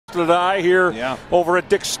Here over at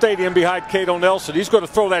Dick's Stadium behind Cato Nelson. He's going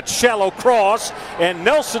to throw that shallow cross, and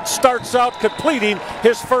Nelson starts out completing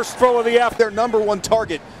his first throw of the afternoon. Their number one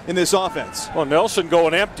target in this offense. Well, Nelson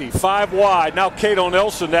going empty, 5 wide. Now Cato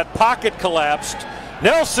Nelson, that pocket collapsed.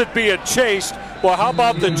 Nelson being chased. Well, how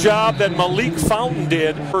about the job that Malik Fountain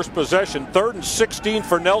did? First possession, 3rd and 16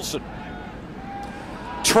 for Nelson.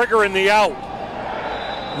 Triggering the out.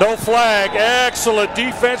 No flag. Excellent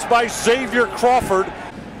defense by Xavier Crawford.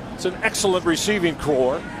 It's an excellent receiving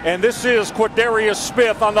core. And this is Quadarius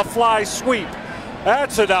Smith on the fly sweep.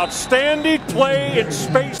 That's an outstanding play in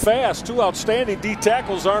space. Fast. 2 outstanding D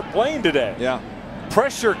tackles aren't playing today. Yeah.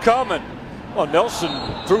 Pressure coming. Well, Nelson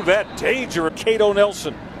threw that danger. Cato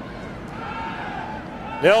Nelson.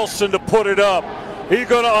 Nelson to put it up. He's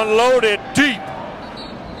going to unload it deep.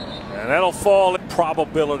 And that'll fall in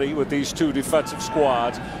probability with these 2 defensive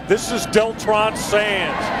squads. This is Deltron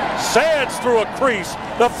Sands. Sands threw a crease.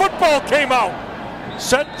 The football came out.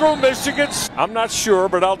 Central Michigan. I'm not sure,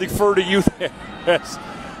 but I'll defer to you.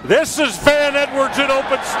 This is Van Edwards in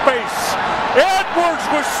open space. Edwards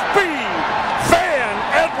with speed. Van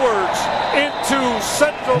Edwards into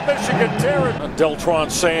Central Michigan territory. Deltron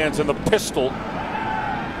Sands in the pistol.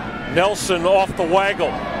 Nelson off the waggle.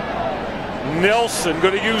 Nelson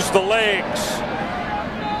going to use the legs.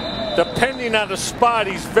 Depending on the spot,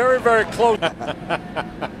 he's very, very close.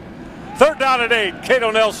 3rd down and 8, Cato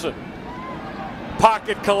Nelson.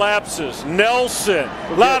 Pocket collapses. Nelson,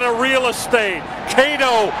 a lot of real estate.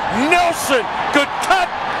 Cato Nelson, good cut.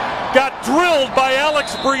 Got drilled by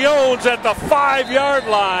Alex Briones at the 5-yard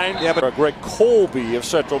line. Yeah, but Greg Colby of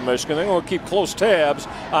Central Michigan. They're going to keep close tabs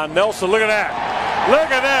on Nelson. Look at that. Look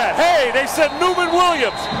at that. Hey, they said Newman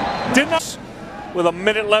Williams. Did not. With a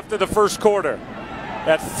minute left of the first quarter.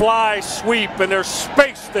 That fly sweep, and there's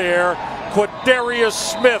space there. Quadarius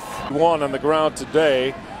Smith won on the ground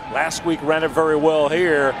today. Last week ran it very well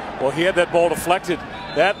here. Well, he had that ball deflected.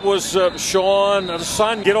 That was Sean, the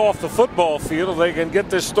son, get off the football field if they can get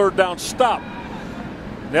this 3rd down stop.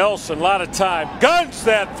 Nelson, a lot of time. Guns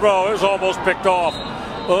that throw. It was almost picked off.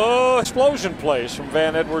 Oh, explosion plays from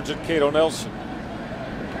Van Edwards and Cato Nelson.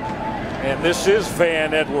 And this is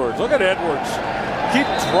Van Edwards. Look at Edwards. Keep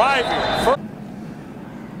driving.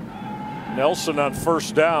 Nelson on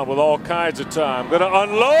 1st down with all kinds of time. Going to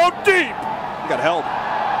unload deep. You got help.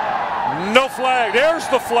 No flag. There's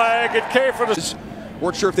the flag. It came for the.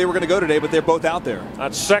 Weren't sure if they were going to go today, but they're both out there.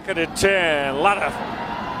 On 2nd and 10. A lot of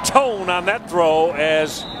tone on that throw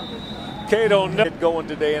as Cato Nelson going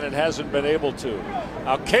today, and it hasn't been able to.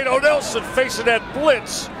 Now Cato Nelson facing that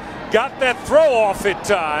blitz. Got that throw off in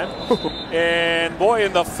time. And boy,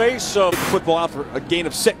 in the face of football out for a gain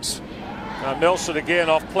of 6. Now Nelson again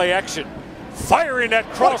off play action. Firing that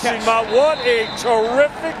crossing mount. What a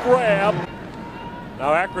terrific grab.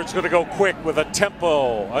 Now Akron's going to go quick with a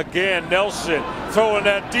tempo. Again, Nelson throwing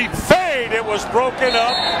that deep fade. It was broken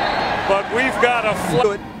up, but we've got a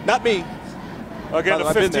flag. Not me. Again, a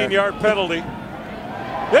 15-yard penalty.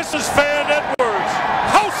 This is Van Edwards.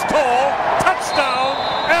 House tall. Touchdown,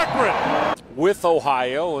 Akron. With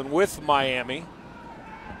Ohio and with Miami.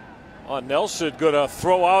 Nelson going to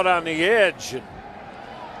throw out on the edge. And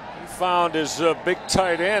he found his big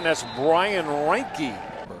tight end. That's Brian Reinke.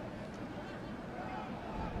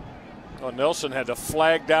 Nelson had to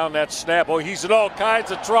flag down that snap. Oh, he's in all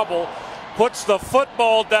kinds of trouble. Puts the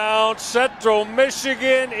football down. Central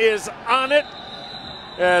Michigan is on it.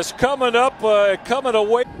 As coming up, coming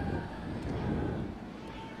away.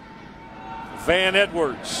 Van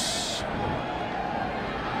Edwards.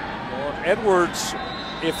 Well, Edwards,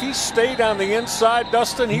 if he stayed on the inside,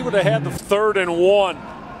 Dustin, he would have had the 3rd and 1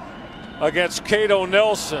 against Cato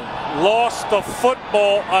Nelson. Lost the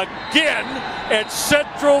football again, and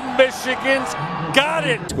Central Michigan's got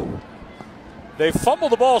it. They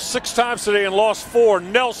fumbled the ball 6 times today and lost 4.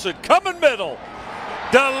 Nelson coming middle.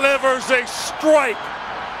 Delivers a strike.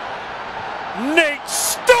 Nate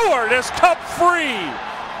Stewart has come free.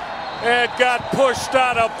 And got pushed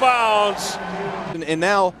out of bounds. And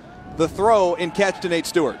now the throw and catch to Nate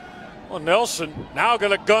Stewart. Well, Nelson now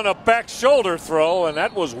going to gun a back shoulder throw, and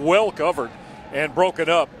that was well covered and broken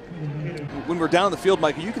up. When we're down the field,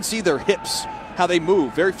 Mike, you can see their hips, how they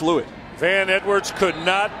move, very fluid. Van Edwards could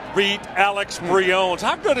not beat Alex Briones.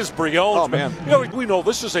 How good is Briones? Oh, man. You know, we know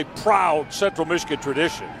this is a proud Central Michigan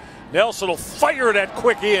tradition. Nelson will fire that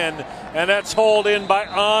quick in, and that's hauled in by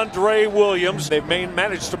Andre Williams. They've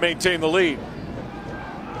managed to maintain the lead.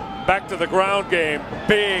 Back to the ground game.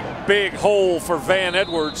 Big hole for Van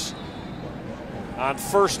Edwards on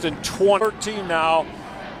 1st and 20. 13 now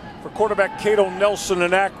for quarterback Cato Nelson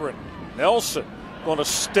in Akron. Nelson going to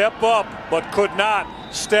step up, but could not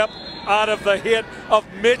step out of the hit of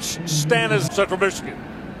Mitch Stanis, Central Michigan.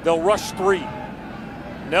 They'll rush 3.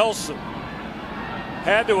 Nelson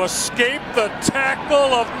had to escape the tackle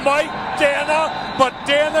of Mike Dana, but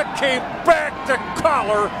Dana came back to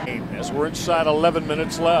collar. As we're inside 11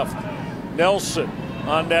 minutes left, Nelson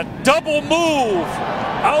on that double move.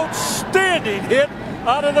 Outstanding hit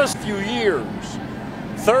out of this few years.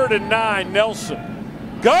 3rd and 9,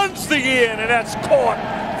 Nelson guns the in, and that's caught.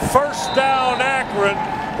 First down, Akron.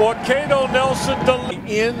 Well, Cato Nelson, the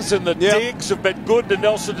ins and the digs have been good to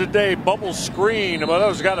Nelson today. Bubble screen, but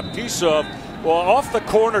those got a piece of. Well, off the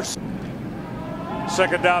corner.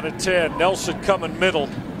 2nd down and 10. Nelson coming middle.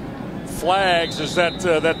 Flags as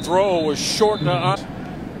that throw was short.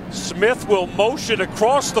 Smith will motion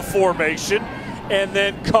across the formation and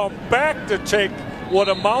then come back to take what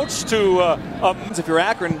amounts to if you're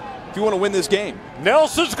Akron, if you want to win this game.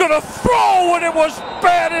 Nelson's going to throw, and it was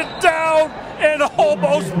batted down and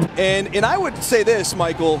almost. And I would say this,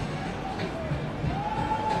 Michael.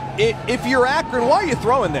 If you're Akron, why are you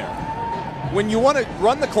throwing there? When you want to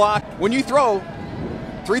run the clock, when you throw,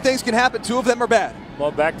 3 things can happen. 2 of them are bad.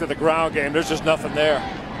 Well, back to the ground game. There's just nothing there.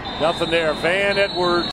 Nothing there. Van Edwards.